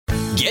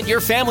Get your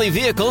family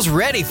vehicles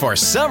ready for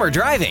summer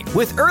driving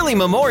with early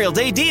Memorial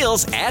Day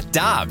deals at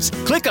Dobbs.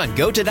 Click on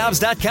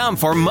GoToDobbs.com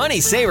for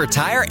money saver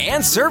tire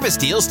and service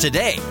deals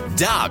today.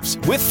 Dobbs,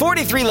 with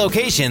 43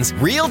 locations,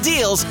 real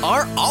deals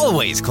are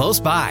always close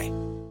by.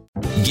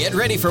 Get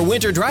ready for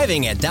winter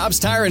driving at Dobbs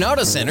Tire and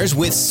Auto Centers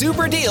with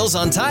super deals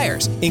on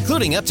tires,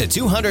 including up to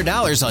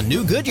 $200 on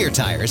new Goodyear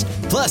tires,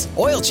 plus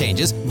oil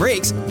changes,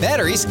 brakes,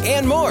 batteries,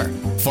 and more.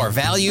 For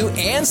value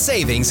and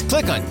savings,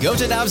 click on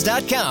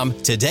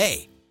GoToDobbs.com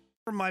today.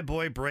 My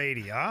boy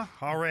Brady, huh?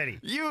 Already.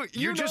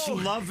 You're just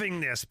loving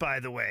this,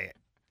 by the way.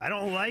 I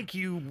don't like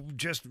you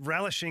just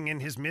relishing in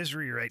his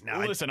misery right now.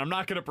 Listen, I'm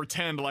not going to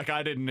pretend like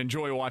I didn't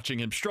enjoy watching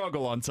him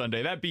struggle on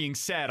Sunday. That being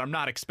said, I'm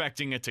not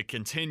expecting it to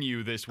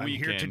continue this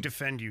weekend. I'm here to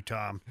defend you,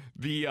 Tom.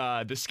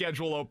 The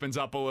schedule opens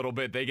up a little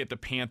bit. They get the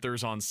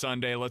Panthers on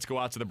Sunday. Let's go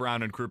out to the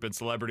Brown and Crouppen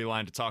Celebrity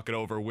Line to talk it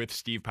over with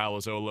Steve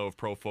Palazzolo of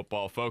Pro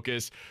Football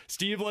Focus.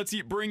 Steve, let's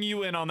bring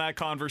you in on that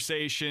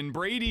conversation.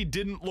 Brady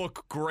didn't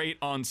look great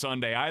on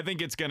Sunday. I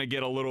think it's going to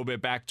get a little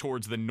bit back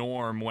towards the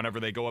norm whenever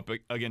they go up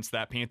against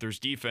that Panthers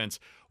defense.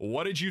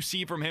 What did you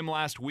see from him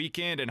last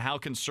weekend, and how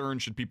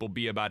concerned should people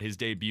be about his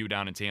debut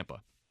down in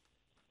Tampa?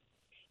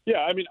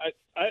 Yeah, I mean,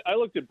 I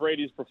looked at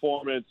Brady's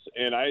performance,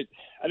 and I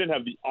didn't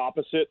have the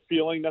opposite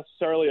feeling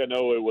necessarily. I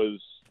know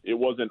it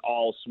wasn't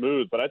all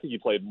smooth, but I think he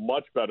played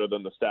much better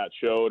than the stats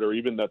showed, or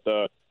even that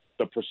the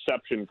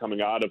perception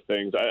coming out of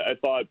things. I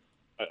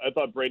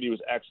thought Brady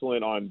was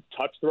excellent on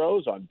touch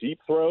throws, on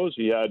deep throws.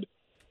 He had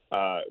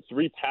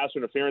 3 pass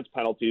interference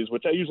penalties,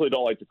 which I usually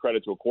don't like to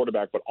credit to a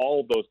quarterback, but all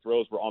of those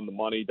throws were on the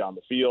money down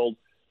the field.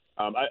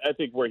 I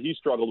think where he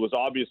struggled was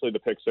obviously the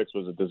pick six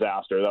was a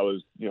disaster. That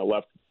was,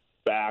 left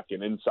back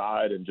and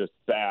inside and just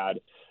bad.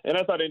 And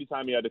I thought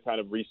anytime he had to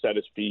kind of reset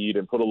his feet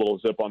and put a little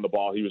zip on the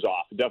ball, he was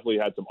off. Definitely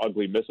had some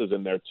ugly misses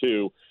in there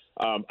too.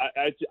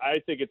 I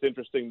think it's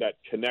interesting that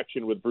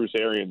connection with Bruce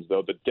Arians,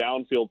 though, the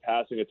downfield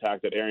passing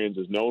attack that Arians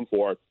is known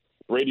for.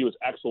 Brady was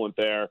excellent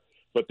there.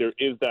 But there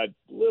is that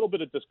little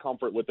bit of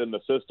discomfort within the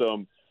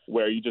system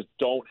where you just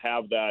don't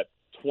have that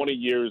 20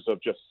 years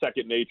of just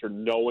second nature,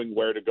 knowing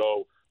where to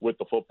go with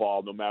the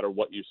football no matter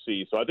what you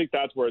see. So I think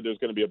that's where there's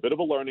going to be a bit of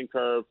a learning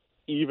curve,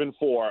 even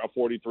for a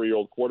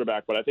 43-year-old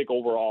quarterback. But I think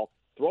overall,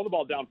 throwing the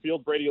ball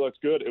downfield, Brady looks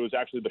good. It was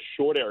actually the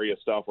short area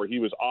stuff where he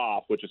was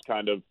off, which is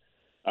kind of,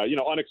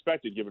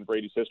 unexpected given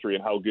Brady's history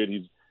and how good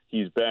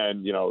he's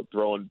been,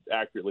 throwing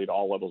accurately to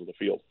all levels of the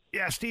field.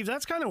 Yeah, Steve,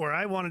 that's kind of where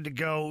I wanted to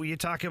go. You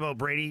talk about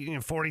Brady,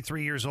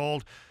 43 years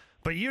old,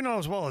 but you know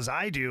as well as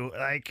I do,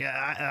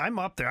 I'm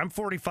up there. I'm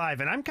 45,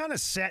 and I'm kind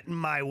of set in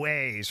my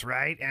ways,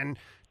 right? And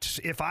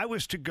if I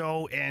was to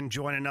go and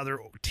join another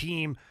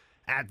team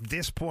at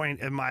this point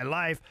in my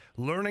life,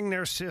 learning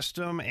their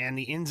system and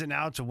the ins and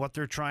outs of what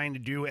they're trying to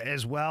do,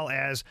 as well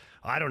as,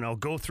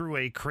 go through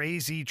a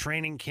crazy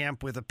training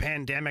camp with a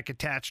pandemic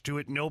attached to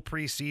it, no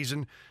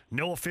preseason,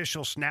 no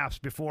official snaps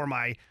before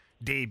my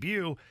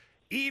debut.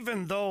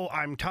 Even though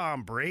I'm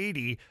Tom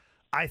Brady,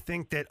 I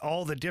think that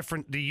all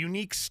the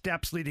unique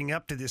steps leading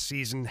up to this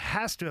season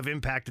has to have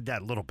impacted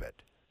that a little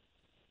bit.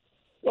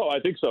 Well, I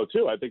think so,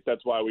 too. I think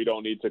that's why we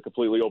don't need to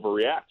completely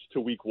overreact to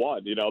week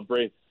one.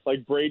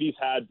 Brady's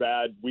had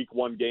bad week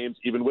one games,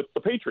 even with the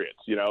Patriots,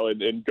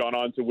 and gone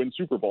on to win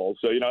Super Bowls.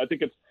 So, I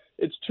think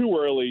it's too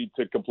early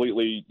to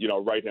completely,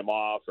 write him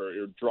off or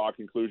draw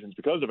conclusions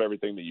because of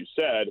everything that you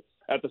said.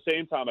 At the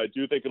same time, I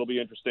do think it'll be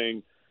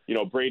interesting.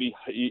 Brady,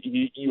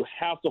 you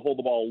have to hold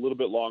the ball a little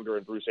bit longer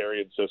in Bruce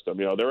Arians' system.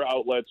 There are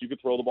outlets. You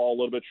could throw the ball a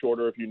little bit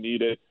shorter if you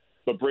need it.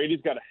 But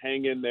Brady's got to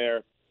hang in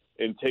there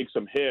and take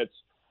some hits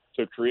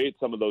to create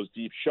some of those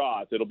deep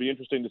shots. It'll be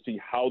interesting to see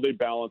how they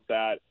balance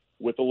that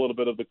with a little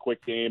bit of the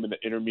quick game and the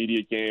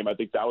intermediate game. I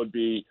think that would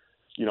be,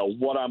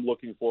 what I'm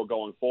looking for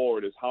going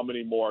forward is how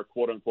many more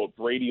quote-unquote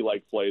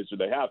Brady-like plays do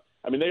they have.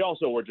 I mean, they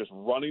also were just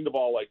running the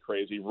ball like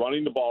crazy,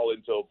 running the ball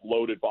into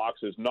loaded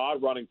boxes,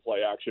 not running play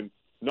action,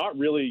 not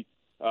really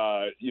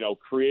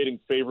creating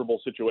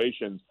favorable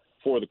situations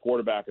for the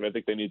quarterback, and I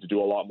think they need to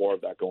do a lot more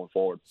of that going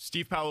forward.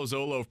 Steve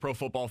Palazzolo of Pro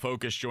Football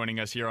Focus joining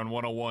us here on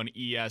 101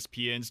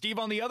 ESPN. Steve,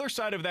 on the other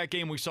side of that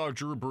game, we saw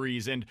Drew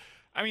Brees, and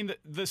I mean,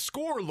 the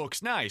score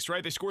looks nice,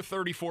 right? They score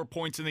 34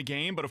 points in the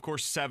game, but of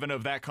course 7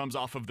 of that comes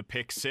off of the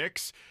pick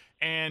six,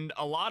 and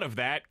a lot of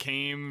that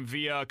came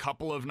via a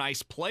couple of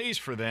nice plays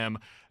for them.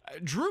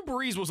 Drew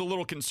Brees was a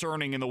little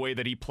concerning in the way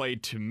that he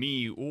played to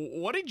me.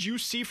 What did you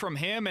see from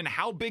him, and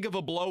how big of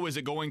a blow is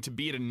it going to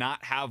be to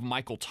not have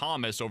Michael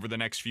Thomas over the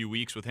next few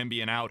weeks with him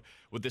being out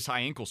with this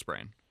high ankle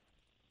sprain?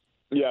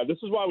 Yeah, this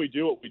is why we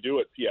do what we do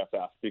at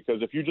PFF,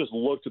 because if you just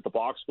looked at the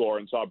box score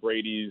and saw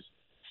Brady's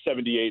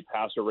 78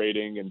 passer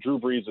rating and Drew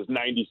Brees'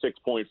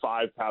 96.5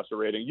 passer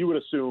rating, you would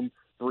assume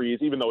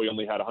Brees, even though he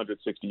only had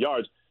 160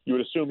 yards, you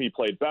would assume he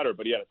played better,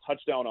 but he had a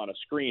touchdown on a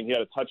screen. He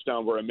had a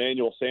touchdown where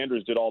Emmanuel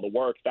Sanders did all the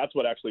work. That's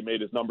what actually made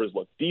his numbers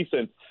look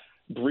decent.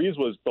 Brees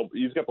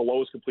he's got the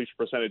lowest completion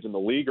percentage in the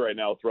league right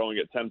now, throwing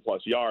at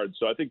 10-plus yards.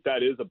 So I think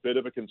that is a bit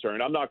of a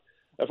concern.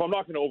 If I'm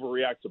not going to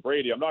overreact to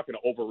Brady, I'm not going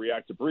to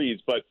overreact to Brees.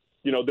 But,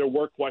 there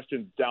were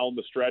questions down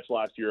the stretch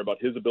last year about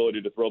his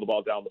ability to throw the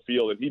ball down the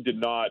field, and he did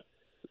not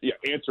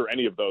answer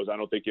any of those, I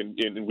don't think,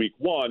 in week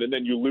one. And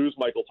then you lose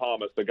Michael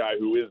Thomas, the guy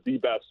who is the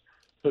best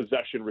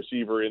possession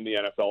receiver in the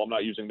NFL. I'm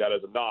not using that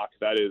as a knock.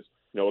 That is,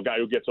 a guy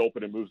who gets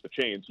open and moves the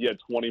chains. He had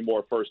 20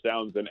 more first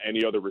downs than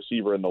any other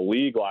receiver in the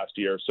league last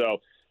year. So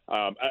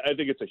I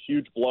think it's a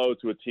huge blow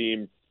to a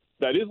team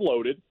that is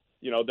loaded,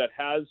 that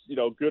has,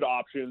 good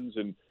options,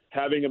 and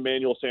having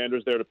Emmanuel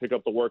Sanders there to pick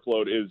up the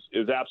workload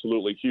is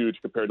absolutely huge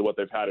compared to what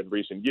they've had in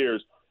recent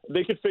years.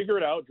 They could figure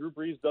it out. Drew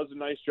Brees does a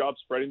nice job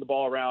spreading the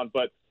ball around,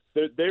 but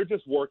they're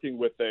just working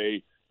with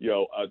a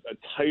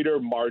tighter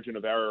margin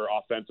of error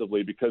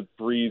offensively because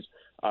Brees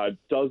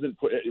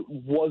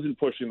wasn't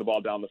pushing the ball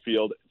down the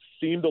field,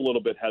 seemed a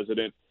little bit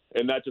hesitant,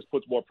 and that just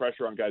puts more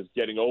pressure on guys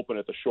getting open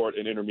at the short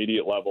and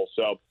intermediate level.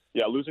 So,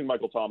 losing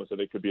Michael Thomas, I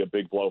think, could be a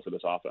big blow for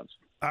this offense.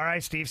 All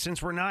right, Steve,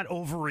 since we're not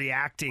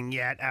overreacting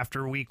yet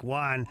after week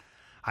one,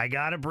 I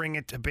got to bring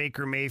it to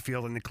Baker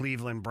Mayfield and the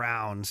Cleveland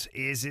Browns.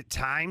 Is it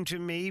time to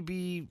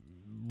maybe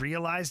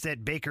realize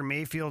that Baker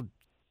Mayfield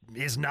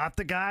is not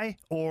the guy,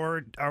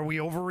 or are we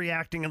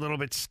overreacting a little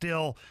bit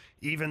still,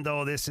 even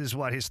though this is,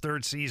 his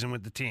third season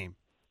with the team?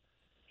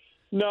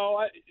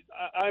 No,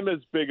 I'm as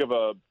big of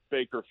a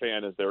Baker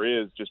fan as there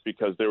is, just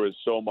because there was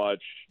so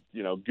much,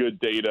 good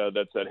data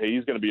that said, hey,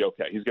 he's going to be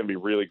okay. He's going to be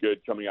really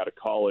good coming out of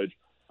college.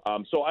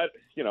 So I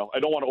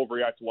don't want to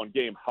overreact to one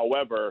game.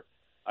 However,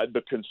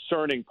 the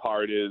concerning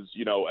part is,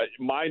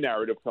 my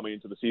narrative coming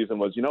into the season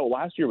was,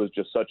 last year was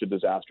just such a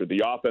disaster.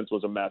 The offense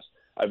was a mess.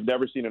 I've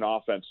never seen an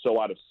offense so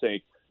out of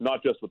sync,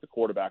 not just with the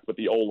quarterback, but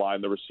the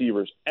O-line, the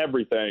receivers,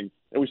 everything.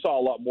 And we saw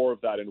a lot more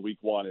of that in week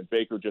one, and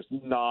Baker just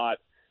not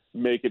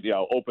make it,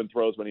 open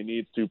throws when he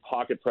needs to.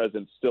 Pocket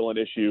presence still an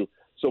issue.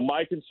 So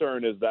my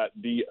concern is that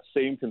the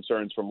same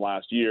concerns from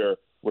last year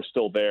were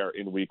still there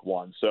in week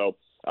one. So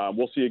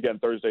we'll see again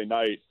Thursday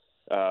night,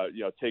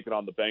 taking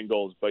on the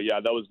Bengals. But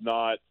that was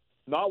not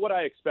what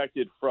I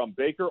expected from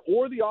Baker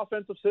or the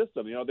offensive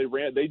system.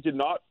 They did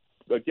not,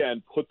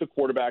 again, put the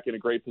quarterback in a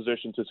great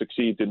position to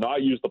succeed, did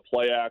not use the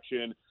play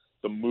action,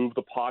 the move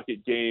the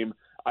pocket game.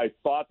 I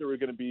thought there was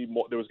going to be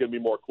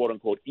more quote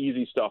unquote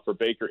easy stuff for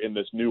Baker in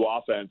this new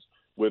offense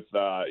in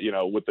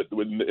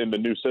the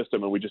new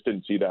system, and we just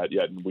didn't see that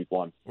yet in week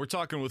one. We're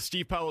talking with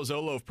Steve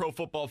Palazzolo of Pro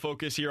Football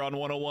Focus here on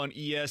 101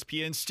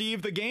 ESPN.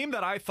 Steve, the game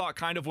that I thought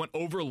kind of went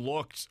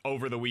overlooked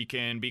over the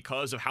weekend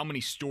because of how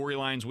many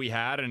storylines we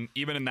had, and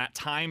even in that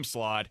time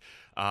slot,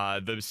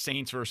 the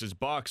Saints versus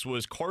Bucks,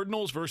 was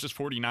Cardinals versus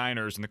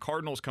 49ers, and the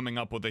Cardinals coming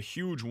up with a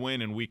huge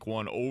win in week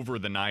one over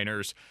the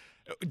Niners.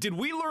 Did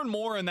we learn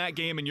more in that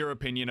game, in your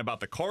opinion, about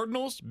the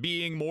Cardinals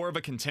being more of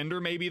a contender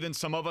maybe than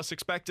some of us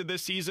expected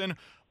this season,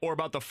 or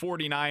about the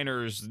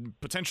 49ers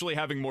potentially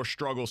having more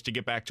struggles to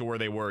get back to where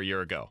they were a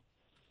year ago?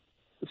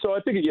 So I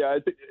think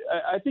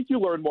you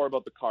learned more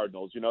about the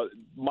Cardinals.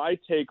 My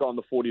take on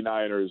the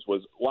 49ers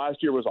was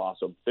last year was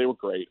awesome. They were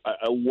great. I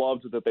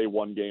loved that they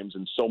won games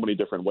in so many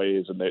different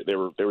ways, and they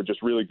were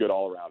just really good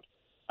all around.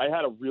 I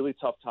had a really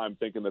tough time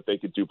thinking that they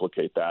could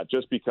duplicate that,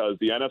 just because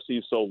the NFC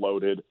is so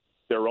loaded.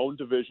 Their own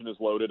division is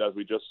loaded, as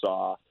we just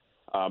saw.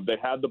 They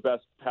had the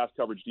best pass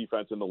coverage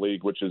defense in the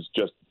league, which is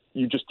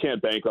you just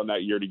can't bank on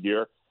that year to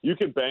year. You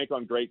can bank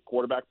on great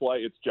quarterback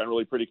play. It's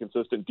generally pretty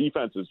consistent.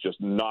 Defense is just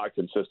not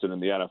consistent in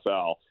the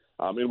NFL.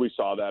 And we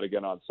saw that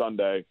again on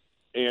Sunday.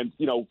 And,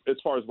 as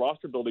far as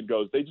roster building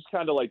goes, they just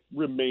kind of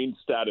remained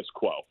status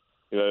quo.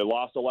 They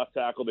lost a left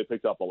tackle, they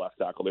picked up a left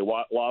tackle. They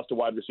lost a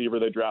wide receiver,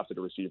 they drafted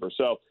a receiver.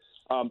 So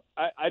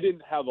I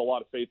didn't have a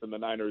lot of faith in the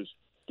Niners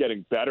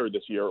getting better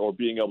this year or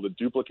being able to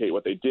duplicate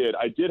what they did.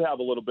 I did have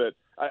a little bit.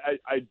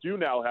 I do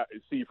now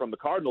see from the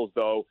Cardinals,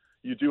 though,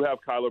 you do have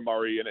Kyler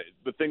Murray. And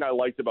the thing I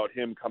liked about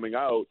him coming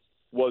out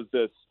was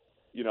this,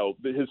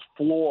 his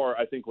floor,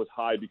 I think, was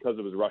high because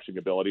of his rushing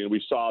ability. And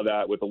we saw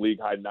that with the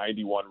league-high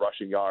 91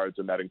 rushing yards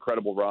and that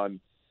incredible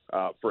run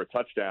for a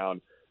touchdown.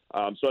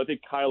 So I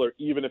think Kyler,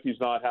 even if he's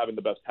not having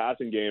the best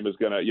passing game, is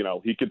going to,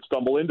 he could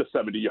stumble into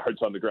 70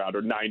 yards on the ground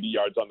or 90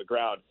 yards on the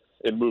ground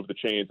and move the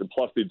chains. And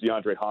plus the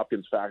DeAndre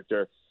Hopkins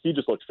factor, he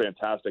just looks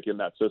fantastic in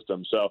that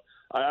system. So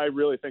I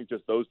really think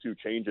just those two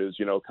changes,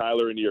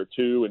 Kyler in year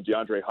two and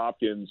DeAndre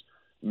Hopkins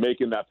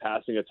making that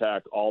passing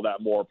attack all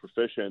that more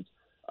proficient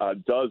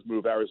does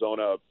move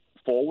Arizona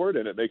forward,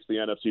 and it makes the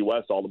NFC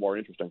West all the more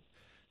interesting.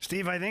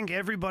 Steve, I think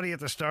everybody at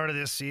the start of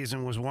this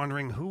season was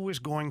wondering who was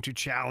going to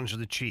challenge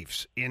the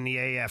Chiefs in the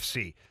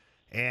AFC.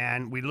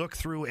 And we look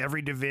through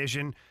every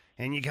division,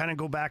 and you kind of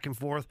go back and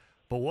forth.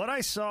 But what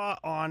I saw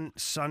on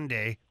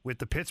Sunday with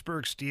the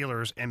Pittsburgh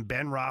Steelers and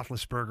Ben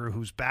Roethlisberger,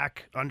 who's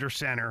back under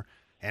center,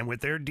 and with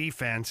their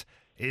defense,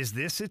 is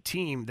this a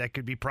team that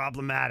could be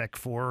problematic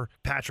for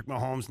Patrick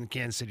Mahomes and the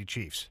Kansas City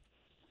Chiefs?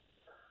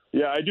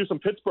 Yeah, I do some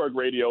Pittsburgh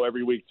radio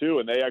every week, too,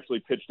 and they actually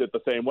pitched it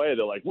the same way.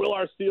 They're like, will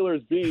our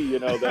Steelers be,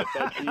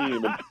 that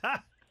team?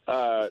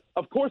 And,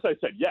 of course I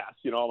said yes,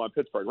 I'm on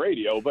Pittsburgh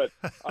radio, but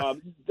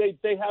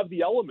they have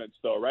the elements,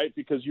 though, right?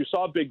 Because you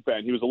saw Big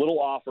Ben. He was a little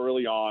off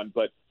early on,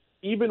 but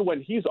even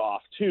when he's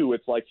off, too,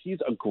 it's like he's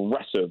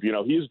aggressive.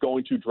 He's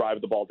going to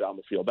drive the ball down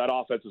the field. That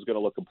offense is going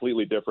to look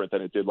completely different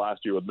than it did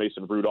last year with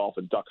Mason Rudolph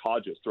and Duck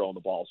Hodges throwing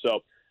the ball.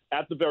 So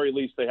at the very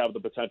least, they have the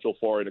potential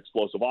for an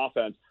explosive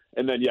offense.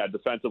 And then, yeah,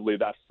 defensively,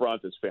 that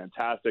front is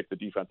fantastic. The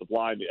defensive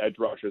line, the edge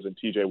rushers, and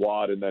T.J.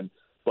 Watt, and then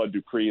Bud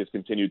Dupree has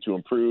continued to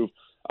improve.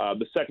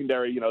 The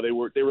secondary, they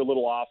were a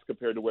little off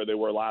compared to where they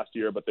were last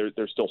year, but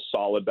they're still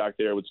solid back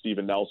there with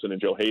Steven Nelson and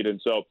Joe Hayden.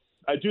 So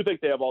I do think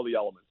they have all the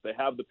elements. They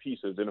have the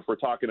pieces. And if we're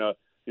talking a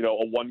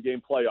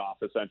one-game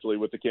playoff, essentially,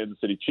 with the Kansas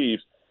City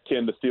Chiefs,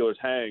 can the Steelers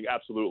hang?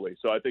 Absolutely.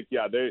 So I think,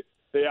 yeah,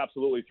 they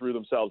absolutely threw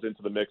themselves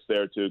into the mix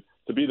there to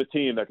be the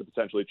team that could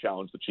potentially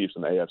challenge the Chiefs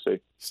in the AFC.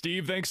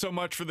 Steve, thanks so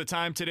much for the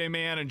time today,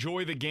 man.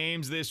 Enjoy the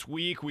games this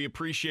week. We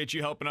appreciate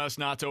you helping us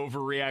not to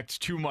overreact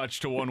too much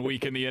to 1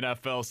 week in the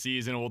NFL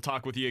season. We'll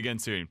talk with you again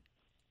soon.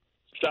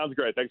 Sounds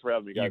great. Thanks for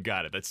having me, guys. You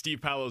got it. That's Steve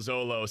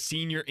Palazzolo,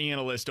 senior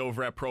analyst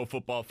over at Pro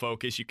Football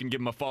Focus. You can give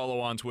him a follow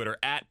on Twitter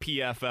at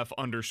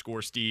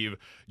PFF_Steve,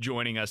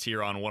 joining us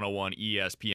here on 101 ESPN.